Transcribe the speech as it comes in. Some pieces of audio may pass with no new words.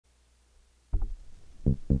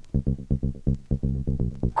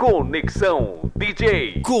Conexão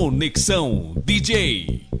DJ. Conexão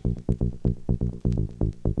DJ.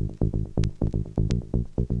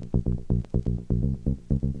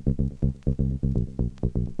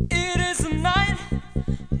 It is the night,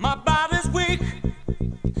 my body's weak.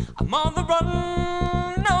 I'm on the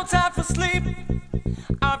run, no time for sleep.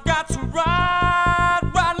 I've got to ride,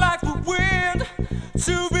 ride like the wind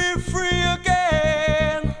to be free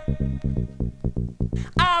again.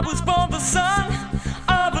 I was born the son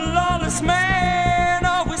of a lawless man.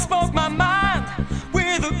 Always spoke my mind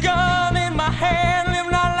with a gun in my hand.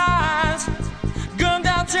 Living our lives, gun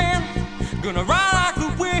down 10, gonna ride like the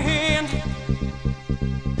wind.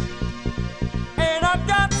 And I've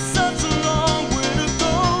got such a long way to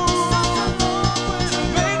go to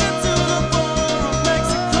make it to the border of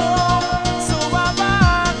Mexico. So I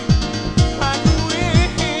ride like the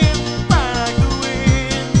wind, ride like the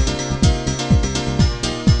wind,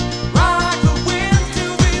 ride like the wind to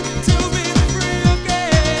be free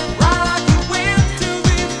again. Ride like the wind to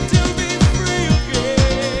be free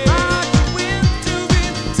again. Ride like the wind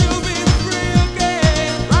to be free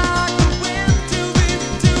again. Ride like the wind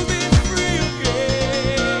to be free again.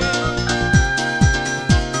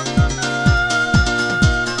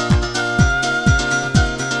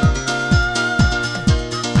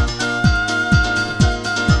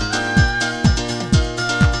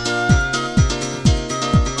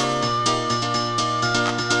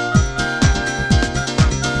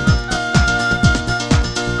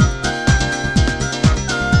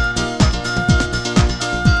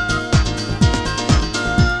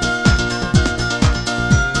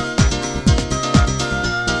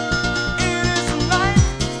 It is the night,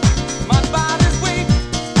 my body's weak.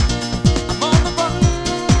 I'm on the run,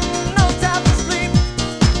 no time to sleep.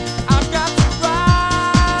 I've got to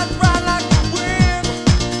ride, ride like the wind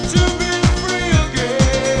to be free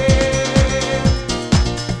again.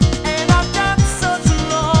 And I've got such a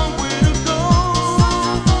long way to go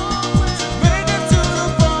to make it to the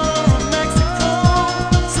border of Mexico.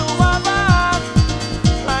 So I ride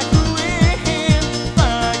like the wind,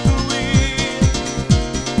 like the wind.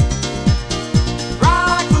 Ride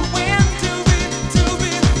like the wind to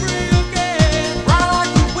be free again. Ride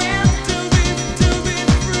like the wind to be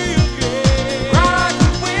free again. Ride like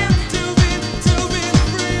the wind to be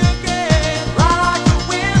free again. Ride like the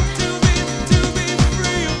wind to be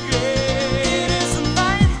free again. It is the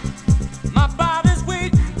night, my body's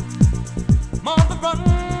weak. I'm on the run,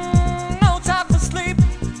 no time for sleep.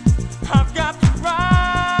 I've got to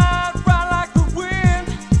ride, ride like the wind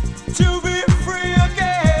to be free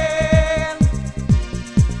again.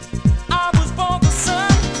 I was born the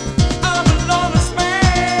son of a lawless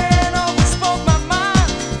man. Always spoke my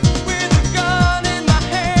mind with a gun in my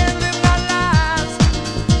hand. Living our lives,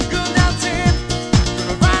 gun down 10,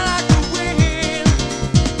 gonna ride like the wind.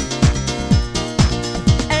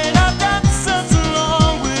 And I've got such a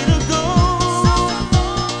long way to go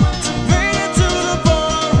to make it to the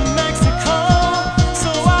border of Mexico. So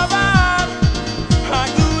I ride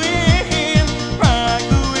like the wind, ride like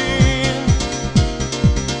the wind,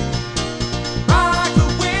 ride like the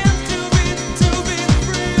wind to be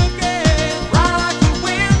free again. Ride like the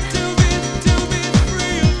wind to be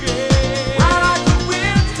free again. Ride like the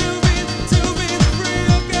wind to be free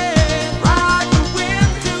again. Ride like the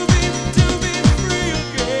wind to be free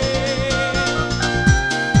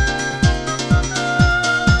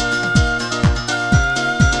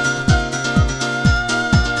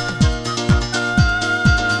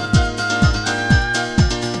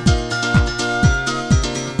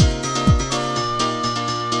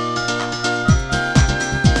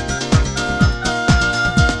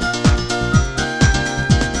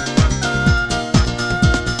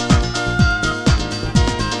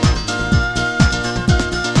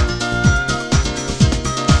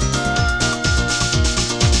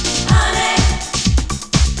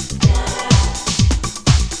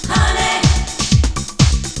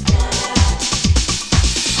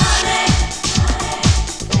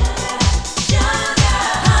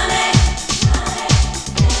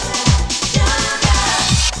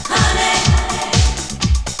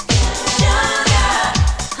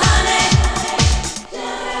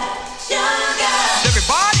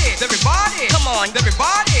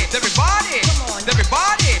Everybody, come on,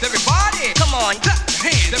 everybody, come on, clap your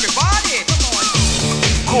hands, everybody, come on.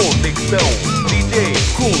 Conexão DJ.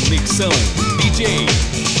 Conexão DJ.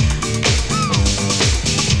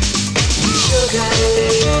 Sugar,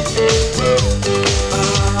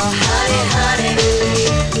 oh honey, honey,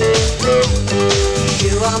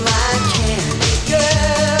 you are my candy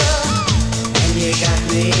girl, and you got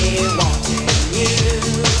me wanting you.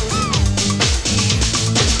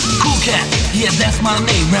 Yeah, that's my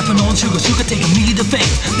name. Rapping on sugar, sugar taking me to fame.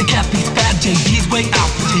 The cat beats bad, JB's way out.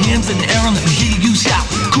 Put your hands in the air and let me hear you shout.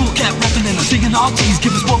 Cool cat rapping and I'm singing all G's.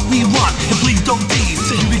 Give us what we want and please don't tease.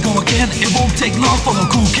 So here we go again. It won't take long. Follow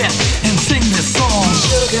Cool Cat and sing this song.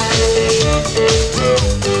 Sugar,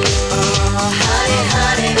 oh honey,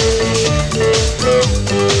 honey,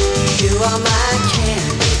 you are my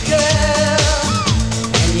candy girl,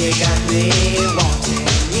 and you got me wanting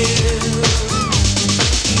you.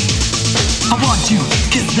 I want you,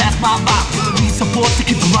 cause that's my vibe. Giving me support to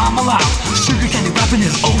keep the rhyme alive. Sugar candy rapping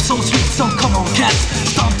is oh so sweet. So come on cats,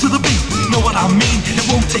 stomp to the beat. Know what I mean? It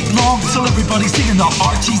won't take long. So everybody singing the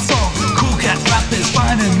Archie song. Cool cat rap is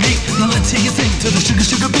fine and neat. Now let's hear you sing to the sugar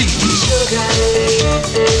sugar beat. Sugar,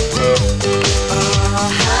 oh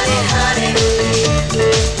honey, honey,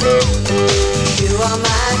 you are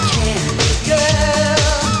my candy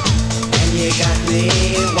girl, and you got me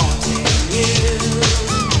wanting you.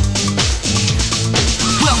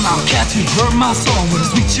 Well now cats, you've heard my song with a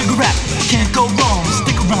sweet sugar rap. Can't go wrong,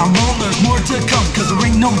 stick around long, there's more to come. Cause there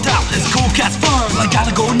ain't no doubt, this Cool Cat's fun. I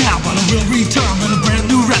gotta go now, but I will return with a brand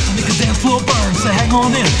new rap to make the dance floor burn. So hang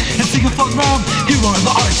on in and sing a fun round. Here are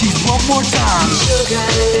the Archies one more time. Sugar,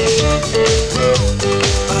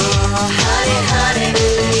 oh honey, honey,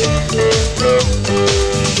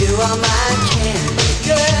 you are my candy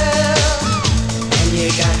girl, and you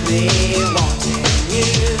got me wanting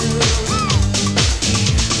you.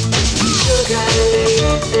 Sugar,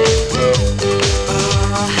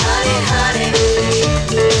 oh honey, honey,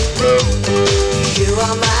 you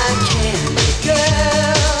are my candy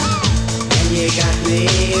girl, and you got me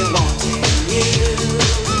wanting you.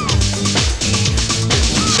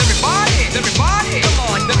 Everybody, come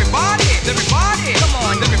on, everybody, come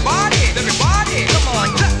on, everybody, come on,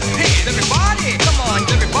 hey, everybody, come on,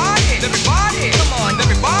 everybody, come on,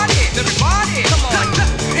 everybody, come on,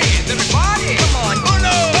 hey, everybody, come on.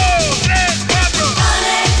 Uno, dos, tres, cuatro.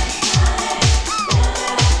 Honey,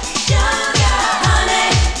 sugar, honey,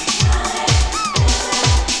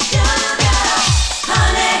 sugar,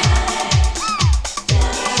 honey,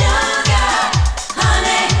 sugar,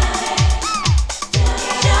 honey,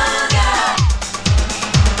 sugar.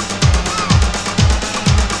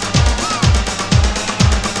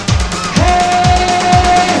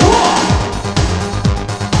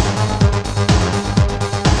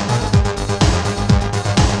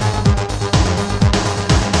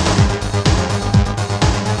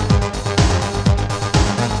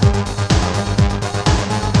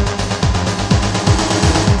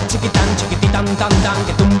 Chiquitan, chiquititan, tan, tan,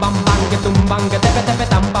 que tumban, que tepe, tepe,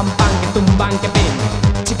 tan, pam, pam, que tumban, que pin.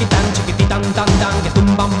 Chiquitan, chiquititan, tan, tan, que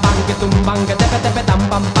tumban, que tepe, tepe, tan,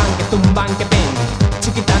 pam, pam, que tumban, que pin.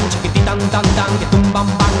 Chiquitan, chiquititan, tan, tan, que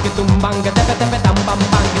tumban, que tepe, tepe, tan, pam,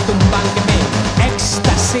 pam, que tumban, que pin.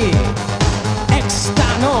 Ecstasy,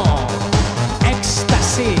 extano,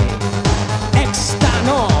 ecstasy,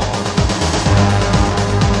 extano.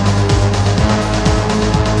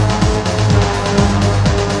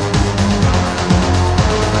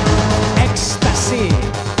 Ecstasy,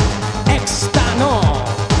 extano,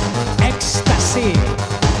 ecstasy,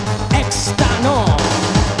 extano.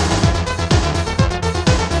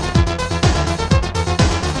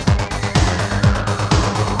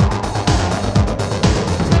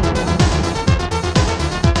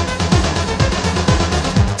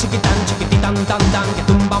 Chiquitan, chiquititan, tan, tan, que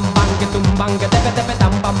tumban, que tepe, tepe,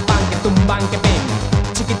 tan, pam, pam, que tumban, que pin.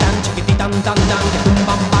 Chiquitan, chiquititan, tan, tan, que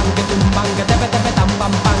tumban, que tepe, tepe, tan,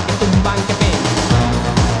 pam, pam, que tumban, que pin.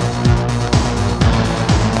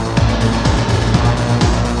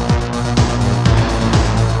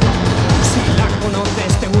 Si la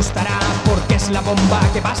conoces te gustará porque es la bomba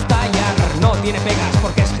que va a estallar. No tiene pegas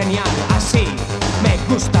porque es genial. Así me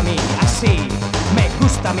gusta a mí, así me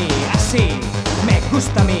gusta a mí, así me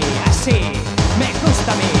gusta a mí, así me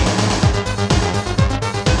gusta a mí.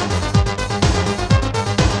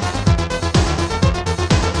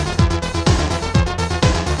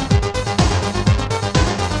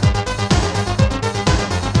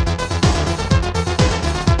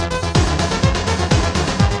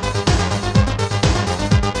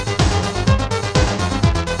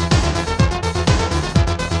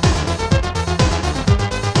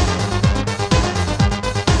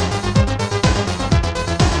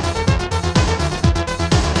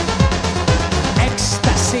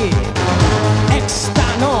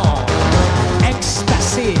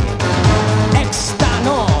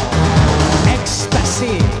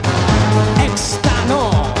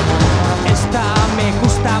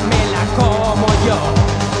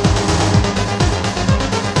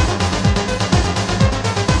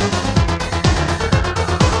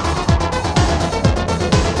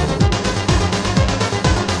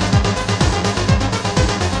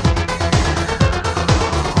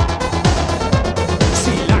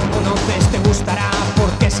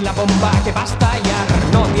 bomba que va a estallar.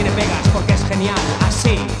 No tiene pegas porque es genial.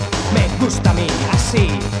 Así me gusta a mí, así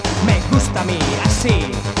me gusta a mí,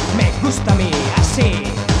 así me gusta a mí, así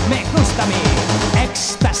me gusta a mí.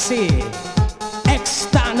 Éxtasis,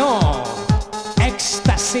 éxtano,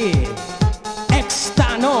 éxtasis,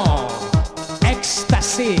 éxtano,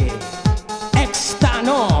 éxtasis,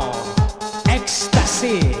 éxtano,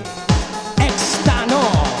 éxtasis, éxtano.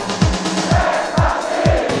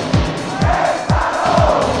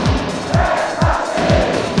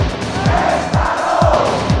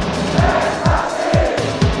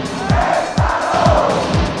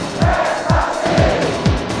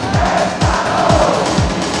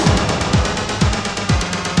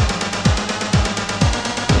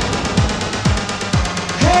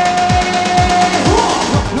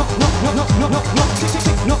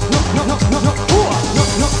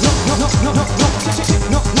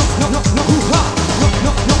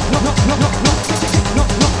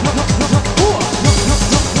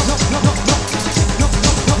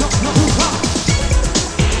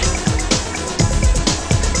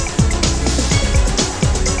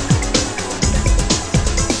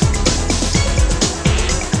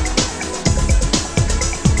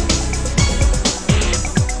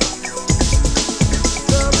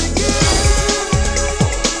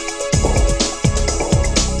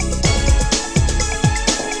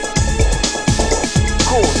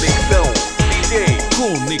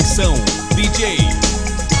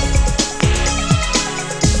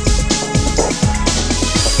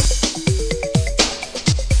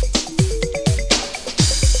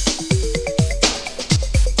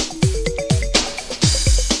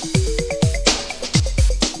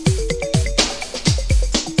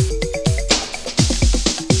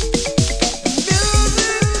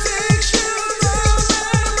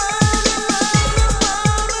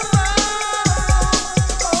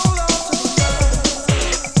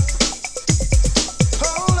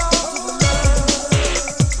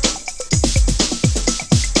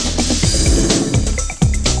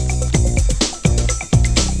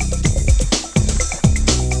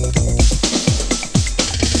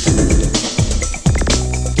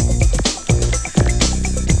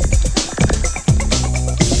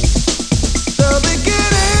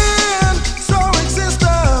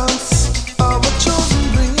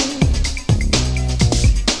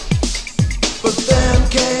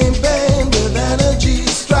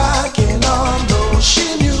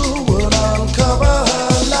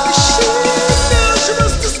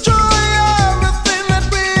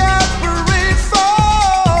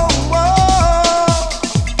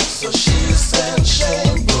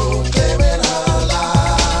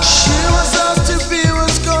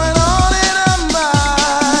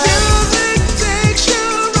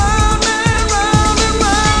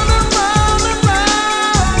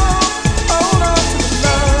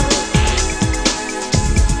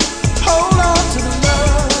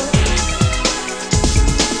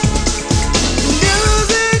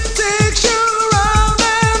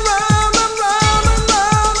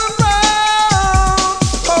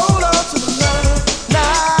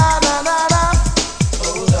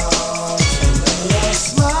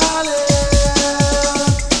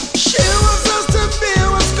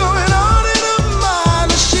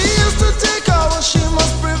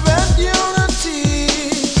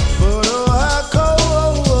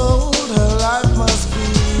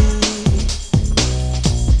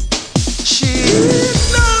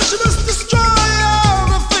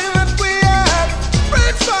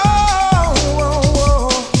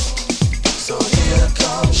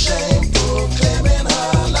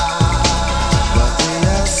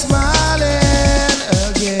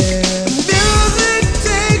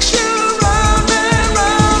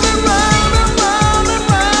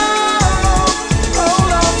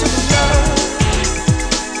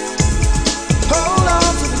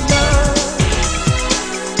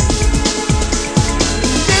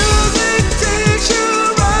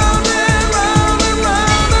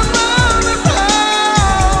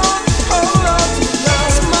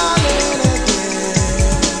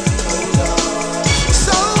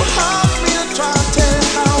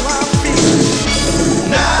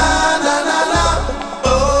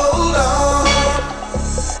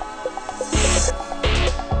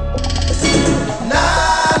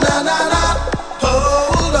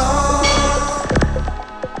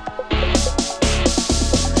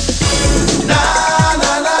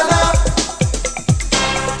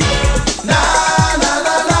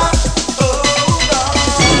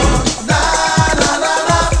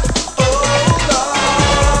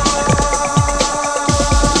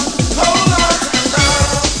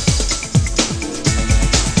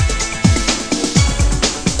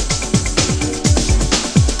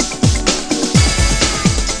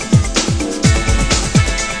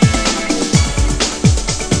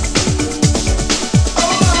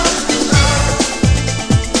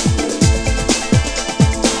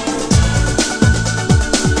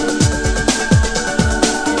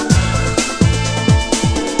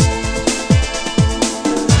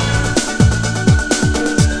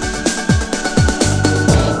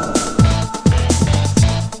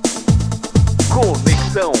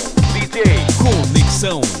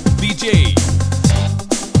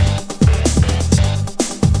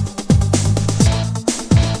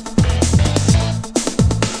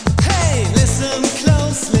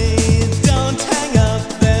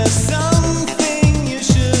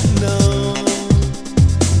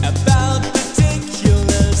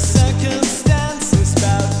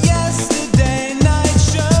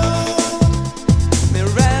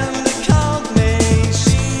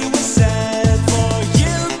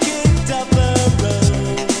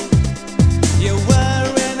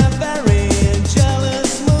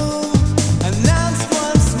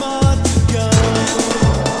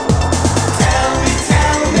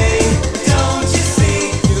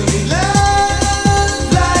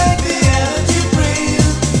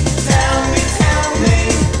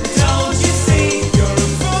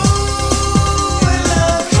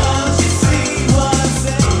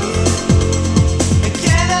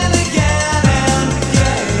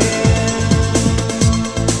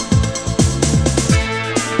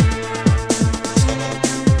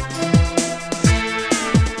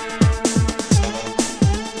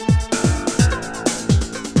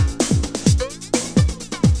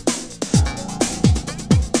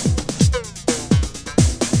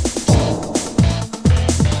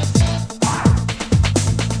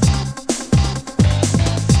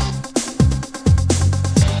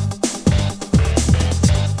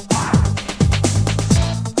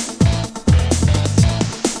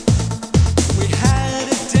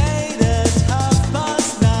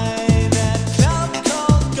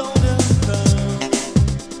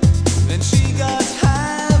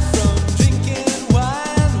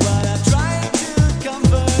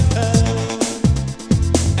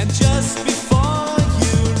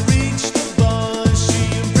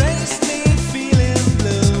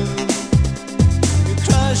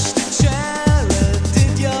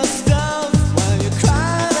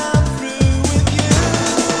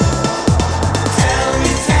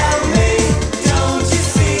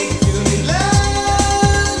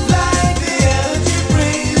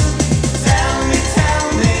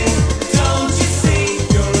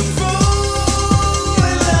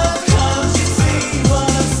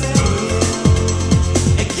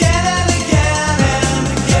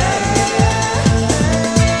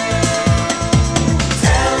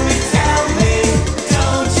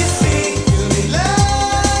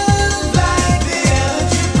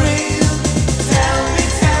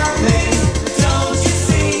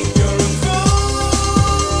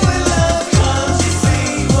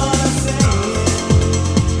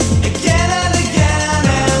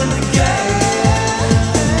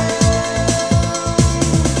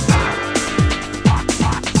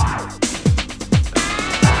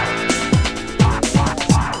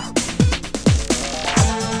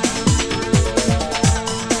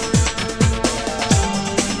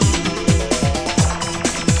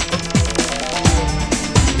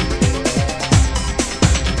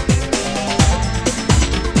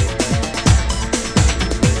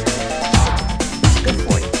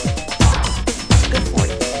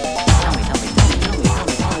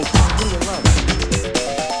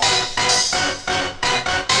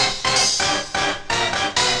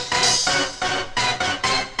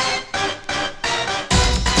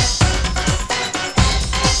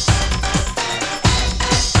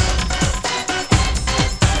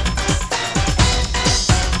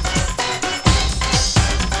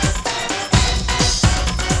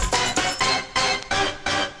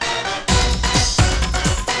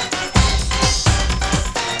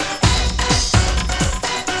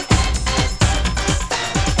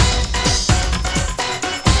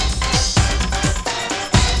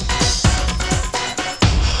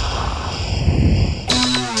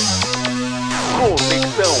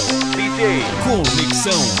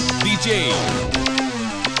 DJ.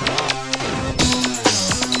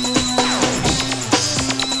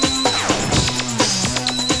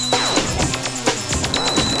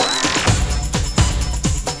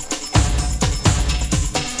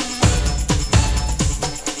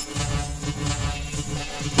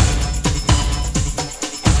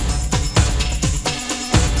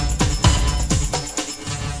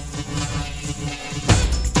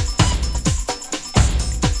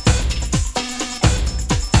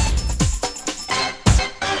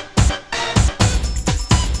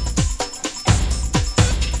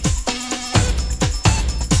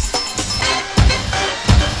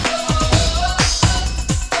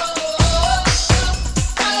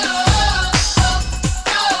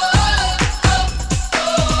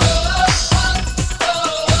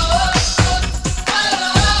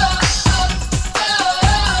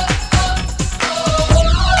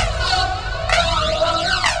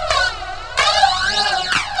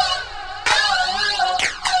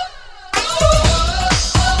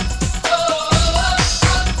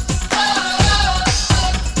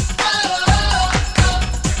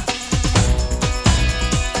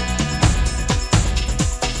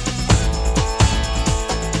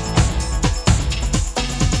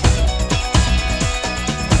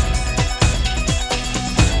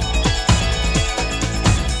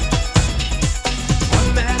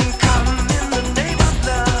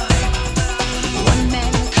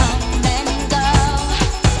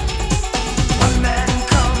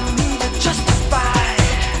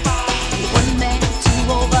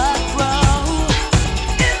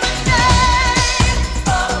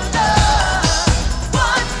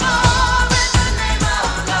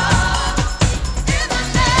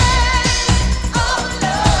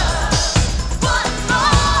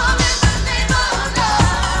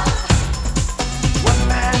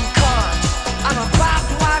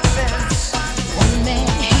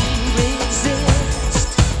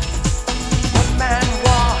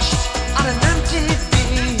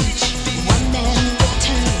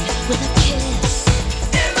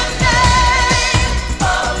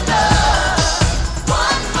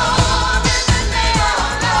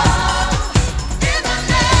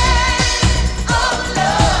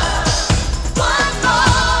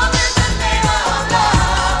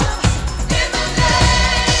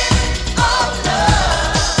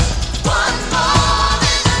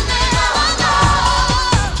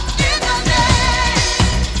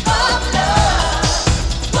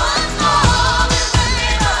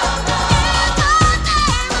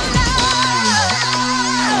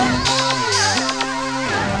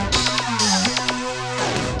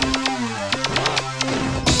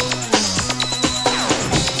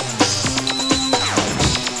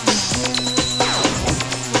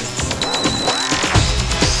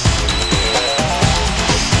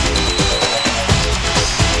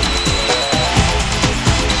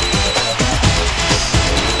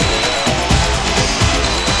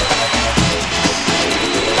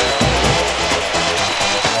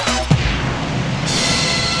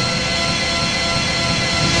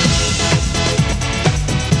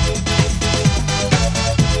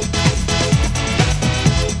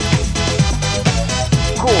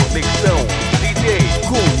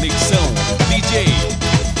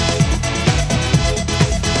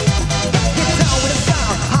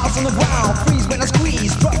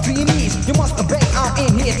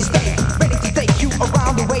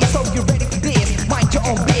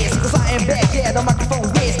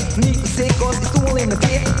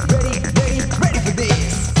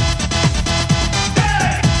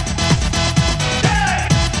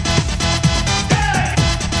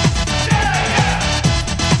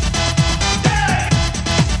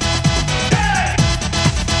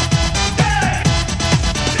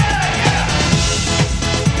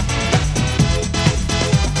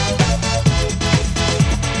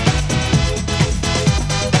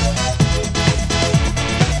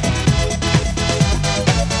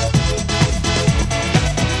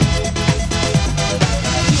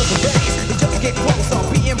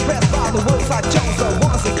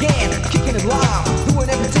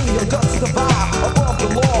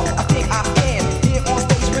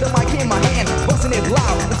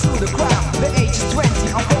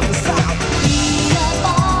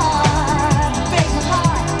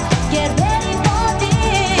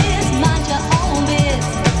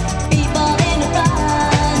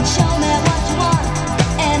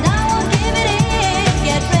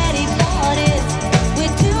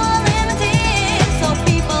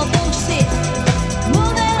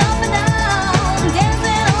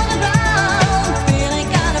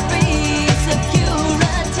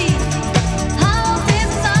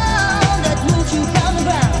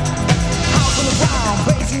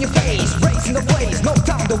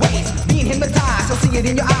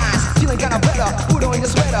 better. Put on your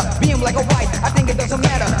sweater, being black or white, I think it doesn't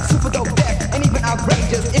matter. Super dope, deaf, and even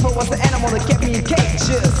outrageous. If I was the animal that kept me in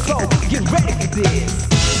cages, so get ready for this.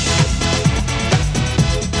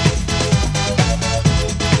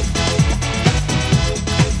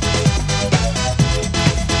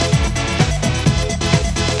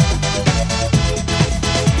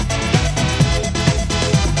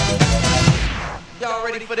 Y'all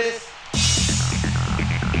ready for this?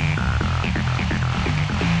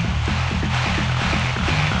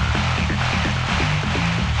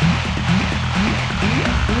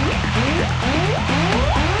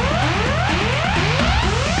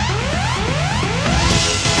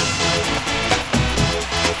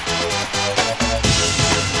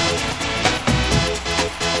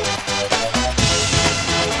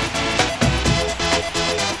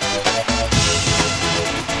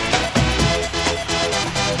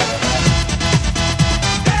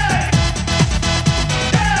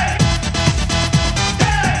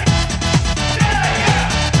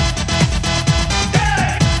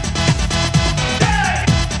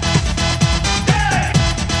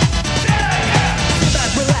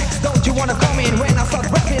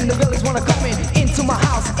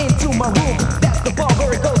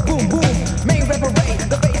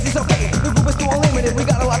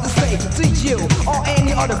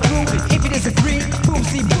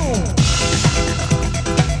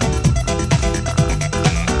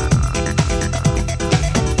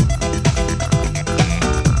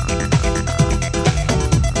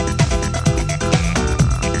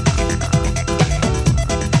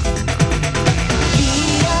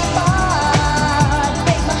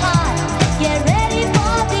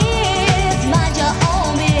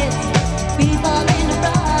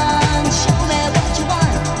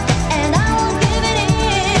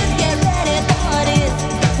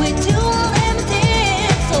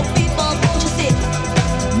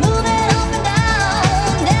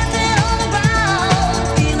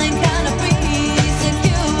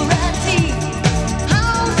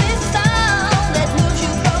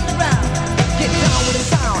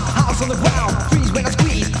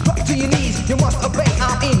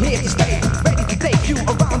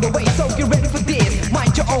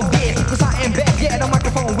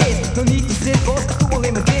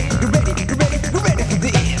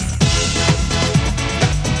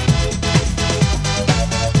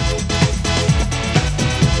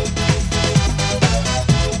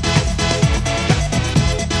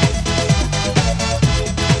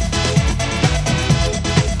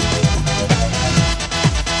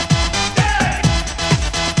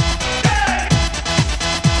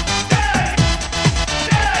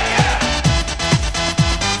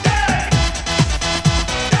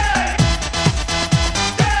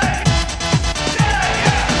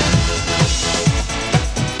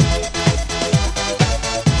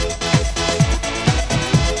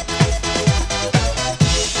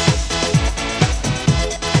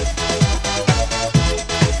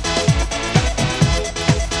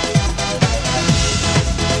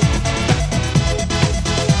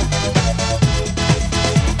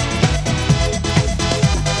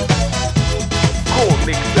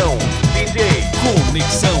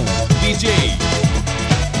 Conexão DJ.